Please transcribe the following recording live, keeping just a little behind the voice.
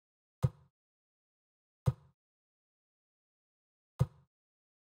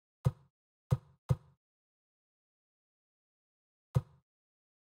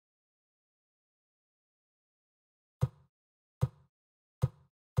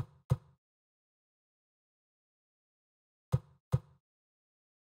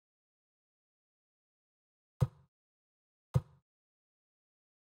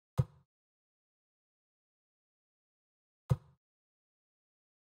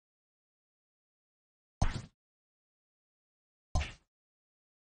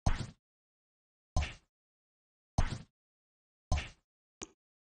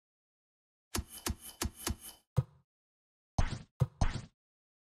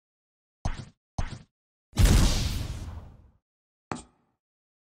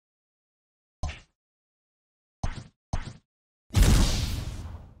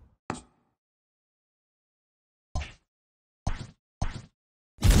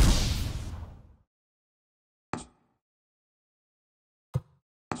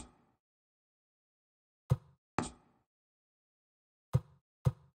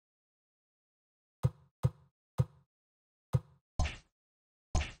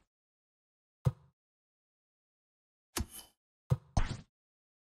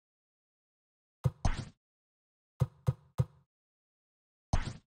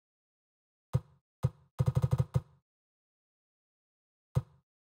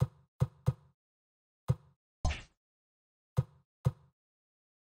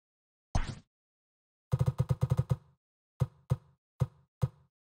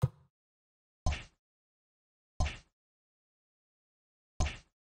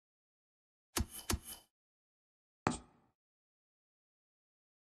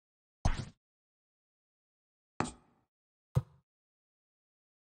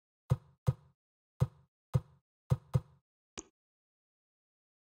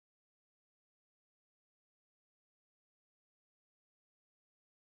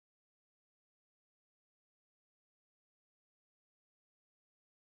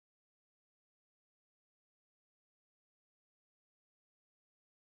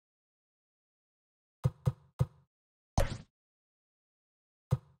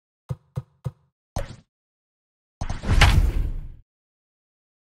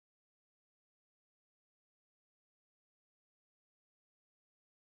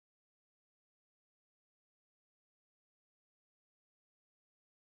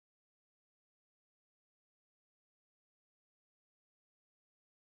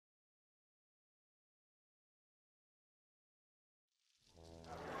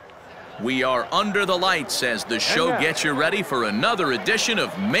We are under the lights as the show gets you ready for another edition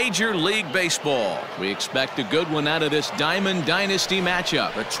of Major League Baseball. We expect a good one out of this Diamond Dynasty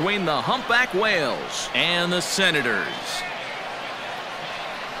matchup between the Humpback Whales and the Senators.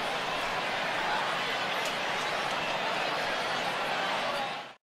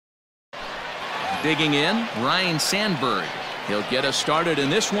 Digging in, Ryan Sandberg. He'll get us started in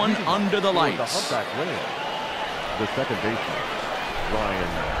this one under the lights. The Humpback Whales, the second baseman, Ryan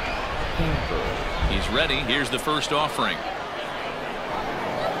Sandberg. He's ready. Here's the first offering.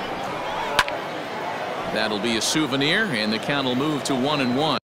 That'll be a souvenir, and the count will move to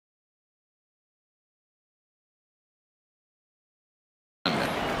 1-1.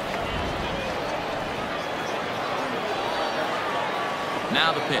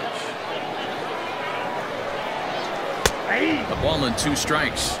 Now the pitch. A ball and 2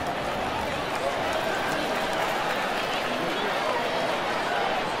 strikes.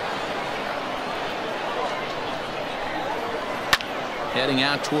 Heading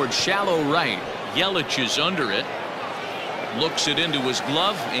out towards shallow right. Yelich is under it. Looks it into his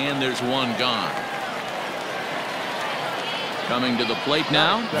glove, and there's one gone. Coming to the plate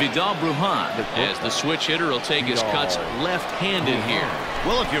now, Vidal Brujan, as the switch hitter will take his cuts left-handed here.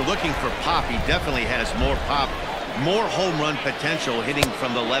 Well, if you're looking for pop, he definitely has more pop, more home run potential hitting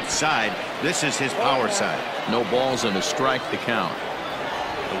from the left side. This is his power side. No balls and a strike to count.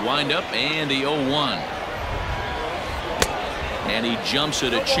 The windup and the 0-1. And he jumps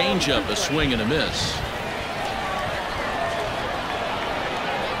at a changeup, a swing and a miss.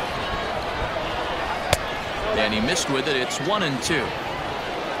 And he missed with it. It's 1-2.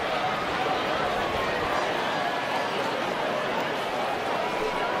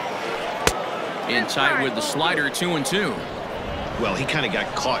 In tight with the slider, 2-2. Well, he kind of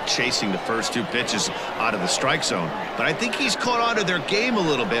got caught chasing the first 2 pitches out of the strike zone. But I think he's caught on to their game a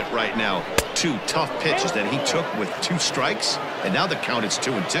little bit right now. 2 tough pitches that he took with 2 strikes. And now the count is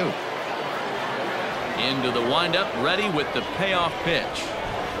 2-2. Into the windup, ready with the payoff pitch.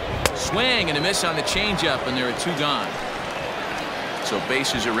 Swing and a miss on the changeup, and there are 2 gone. So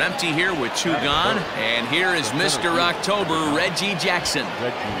bases are empty here with 2 gone. And here is Mr. October, Reggie Jackson.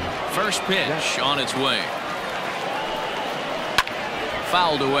 First pitch on its way.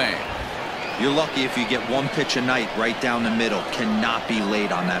 Fouled away. You're lucky if you get 1 pitch a night right down the middle. Cannot be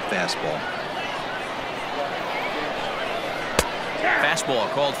late on that fastball. Fastball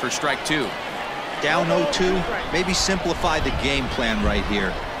called for strike 2. Down 0-2. Maybe simplify the game plan right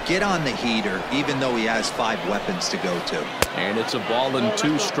here. Get on the heater, even though he has 5 weapons to go to. And it's a ball and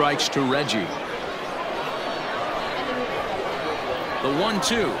 2 strikes to Reggie. The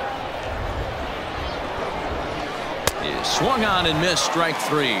 1-2 is swung on and missed, strike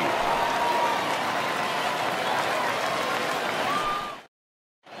 3.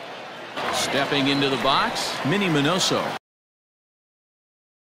 Stepping into the box, Minnie Minoso.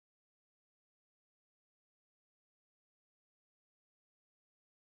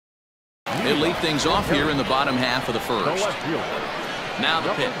 He'll lead things off here in the bottom half of the first. Now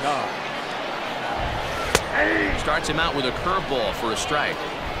the pitch. Starts him out with a curveball for a strike.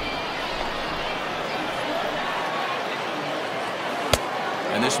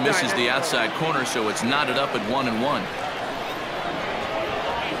 And this misses the outside corner, so it's knotted up at 1-1.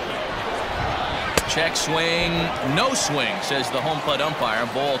 Check swing, no swing, says the home plate umpire.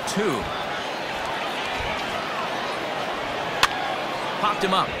 Ball 2. Popped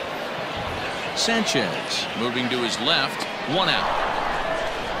him up. Sanchez moving to his left, 1 out.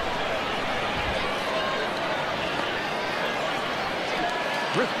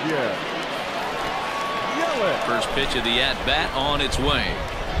 First pitch of the at-bat on its way.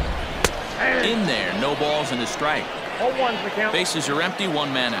 In there, no balls and a strike. Bases are empty,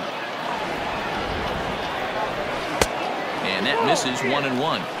 1 man out. And that misses,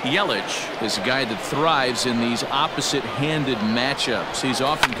 1-1. Yelich is a guy that thrives in these opposite-handed matchups. He's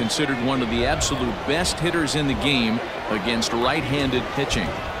often considered one of the absolute best hitters in the game against right-handed pitching.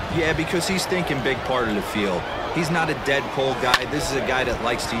 Yeah, because he's thinking big part of the field. He's not a dead pull guy. This is a guy that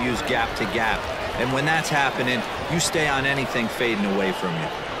likes to use gap to gap. And when that's happening, you stay on anything fading away from you.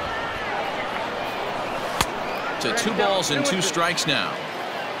 To 2 balls and 2 strikes now.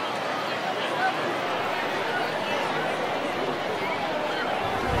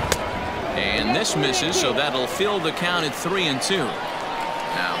 And this misses, so that'll fill the count at 3-2.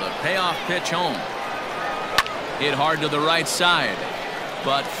 Now the payoff pitch home. Hit hard to the right side,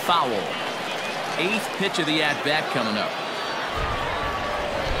 but foul. 8th pitch of the at-bat coming up.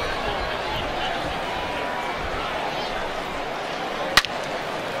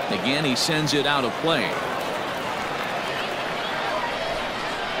 Again, he sends it out of play.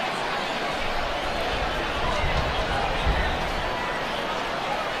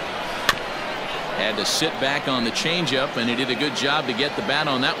 Had to sit back on the changeup, and he did a good job to get the bat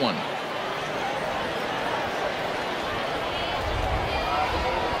on that one.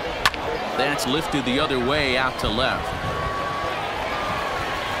 That's lifted the other way out to left.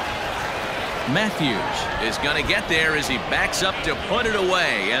 Matthews is going to get there as he backs up to put it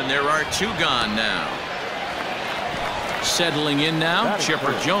away, and there are 2 gone now. Settling in now,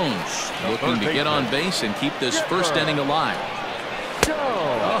 Chipper Jones, looking to get on base and keep this first inning alive.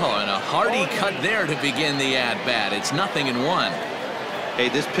 Oh, and a hearty cut there to begin the at-bat. It's 0-1. Hey,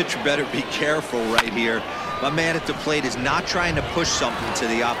 this pitcher better be careful right here. My man at the plate is not trying to push something to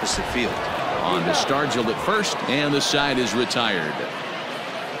the opposite field. On to Stargell at first, and the side is retired.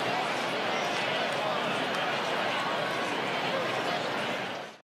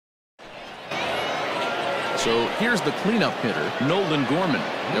 So here's the cleanup hitter, Nolan Gorman.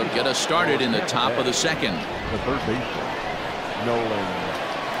 He'll get us started in the top of the second. The third baseman, Nolan Gorman.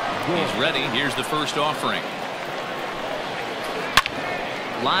 He's ready. Here's the first offering.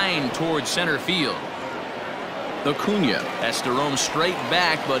 Line towards center field. Acuna has to roam straight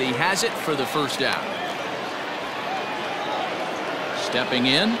back, but he has it for the first out. Stepping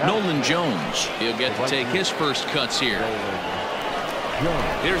in, Nolan Jones. He'll get to take his first cuts here.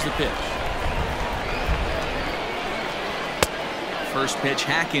 Here's the pitch. First pitch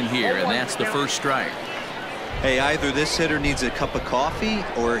hacking here, and that's the first strike. Hey, either this hitter needs a cup of coffee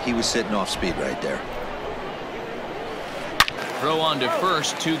or he was sitting off speed right there. Throw on to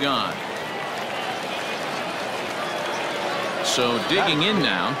first, 2 gone. So digging in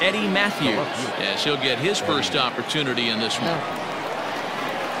now, Eddie Matthews, as he'll get his first opportunity in this one.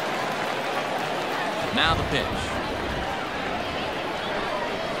 Now the pitch.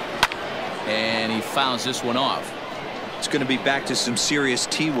 And he fouls this one off. It's going to be back to some serious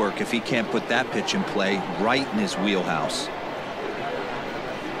tee work if he can't put that pitch in play right in his wheelhouse.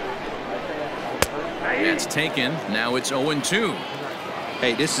 That's taken. Now it's 0-2.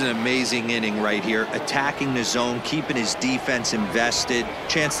 Hey, this is an amazing inning right here. Attacking the zone, keeping his defense invested.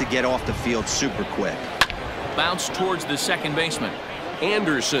 Chance to get off the field super quick. Bounce towards the second baseman.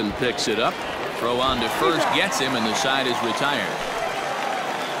 Anderson picks it up. Throw on to first gets him, and the side is retired.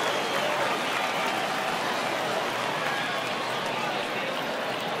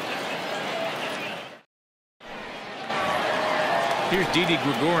 Here's Didi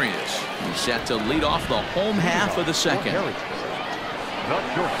Gregorius. He's set to lead off the home half of the second.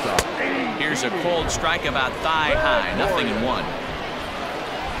 Here's a cold strike about thigh high. 0-1.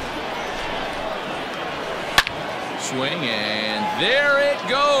 Swing, and there it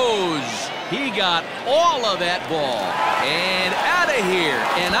goes. He got all of that ball and out of here,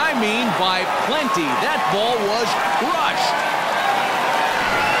 and I mean by plenty. That ball was crushed.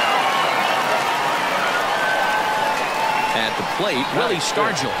 At the plate, Willie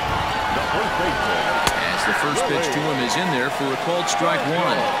Stargell. As the first pitch to him is in there for a called strike 1.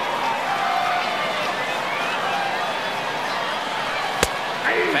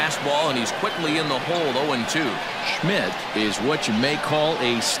 Fastball, and he's quickly in the hole. 0-2. Schmidt is what you may call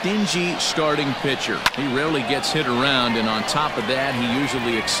a stingy starting pitcher. He rarely gets hit around, and on top of that, he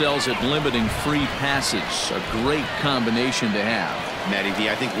usually excels at limiting free passes. A great combination to have. Matty V,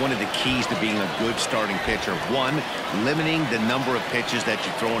 I think one of the keys to being a good starting pitcher, 1, limiting the number of pitches that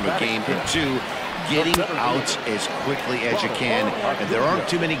you throw into a game, and 2, getting outs as quickly as you can. And there aren't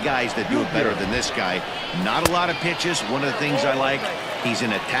too many guys that do it better than this guy. Not a lot of pitches. One of the things I like, he's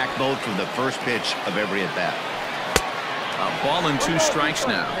in attack mode from the first pitch of every at-bat. A ball and 2 strikes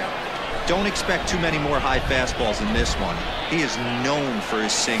now. Don't expect too many more high fastballs in this one. He is known for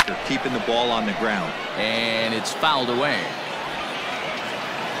his sinker, keeping the ball on the ground. And it's fouled away.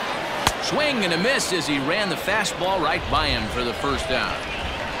 Swing and a miss as he ran the fastball right by him for the first out.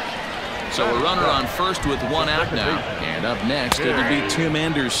 So a runner on first with 1 out now. And up next, it'll be Tim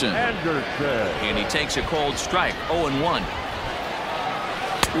Anderson. And he takes a cold strike, 0-1.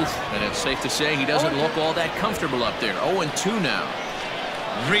 And it's safe to say he doesn't look all that comfortable up there. 0-2 now.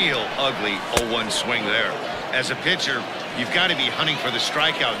 Real ugly 0-1 swing there. As a pitcher, you've got to be hunting for the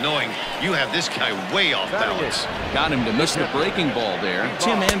strikeout, knowing you have this guy way off balance. Got him to miss the breaking ball there.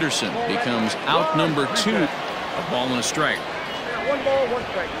 Tim Anderson becomes out number 2. A ball and a strike. 1 ball, 1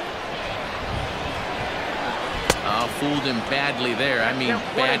 strike. Fooled him badly there. I mean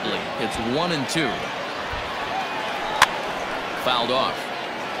badly. It's 1-2. Fouled off.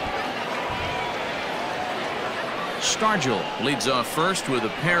 Stargell leads off first with a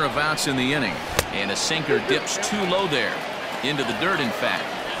pair of outs in the inning. And a sinker dips too low there. Into the dirt, in fact.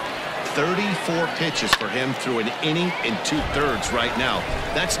 34 pitches for him through an inning and 2/3 right now.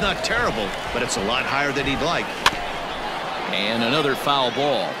 That's not terrible, but it's a lot higher than he'd like. And another foul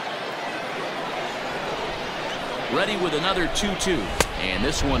ball. ready with another 2-2. And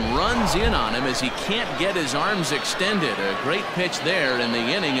this one runs in on him as he can't get his arms extended. A great pitch there, and the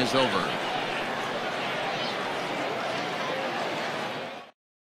inning is over.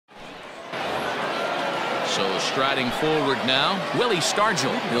 So striding forward now, Willie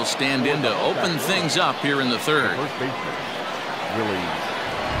Stargell. He'll stand in to open things up here in the third. First baseman, Willie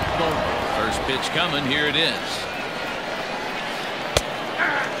Stargell. First pitch coming. Here it is.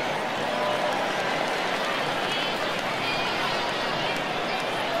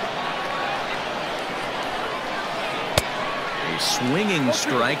 A swinging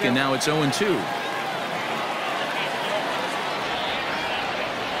strike, and now it's 0-2.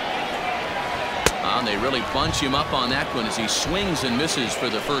 And they really bunch him up on that one as he swings and misses for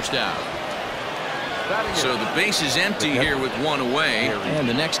the first out. So the base is empty here with one away. And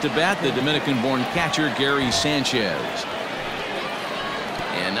the next to bat, the Dominican-born catcher, Gary Sanchez.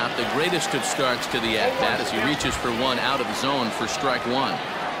 And not the greatest of starts to the at-bat as he reaches for one out of the zone for strike one.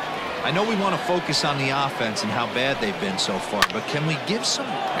 I know we want to focus on the offense and how bad they've been so far, but can we give some?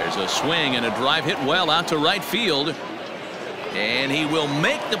 There's a swing and a drive hit well out to right field. And he will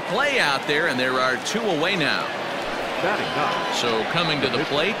make the play out there, and there are two away now. So coming to the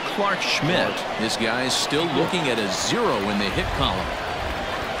plate, Clark Schmidt. This guy is still looking at a 0 in the hit column.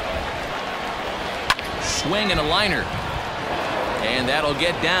 Swing and a liner. And that'll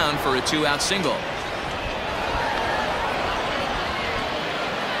get down for a 2-out single.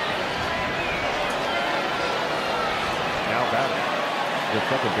 Now batting, the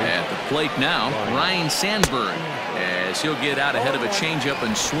second baseman. At the plate now, Ryan Sandberg, as he'll get out ahead of a changeup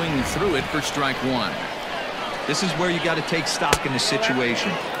and swing through it for strike one. This is where you got to take stock in the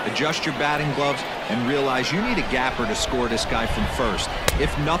situation. Adjust your batting gloves and realize you need a gapper to score this guy from first.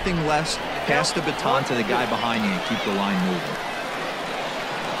 If nothing less, pass the baton to the guy behind you and keep the line moving.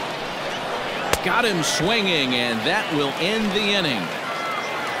 Got him swinging, and that will end the inning.